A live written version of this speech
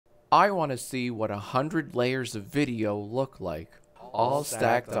I want to see what 100 layers of video look like, all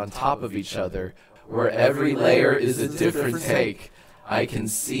stacked on top of each other, where every layer is a different take. I can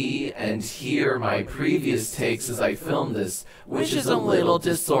see and hear my previous takes as I film this, which is a little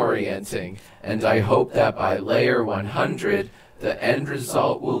disorienting, and I hope that by layer 100, the end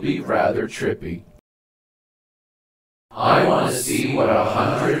result will be rather trippy. I want to see what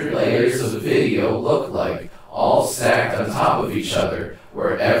 100 layers of video look like, all stacked on top of each other,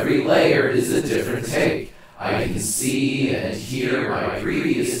 where every layer is a different take. I can see and hear my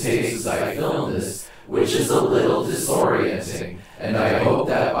previous takes as I film this, which is a little disorienting, and I hope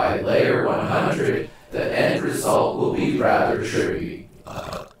that by layer 100, the end result will be rather trippy.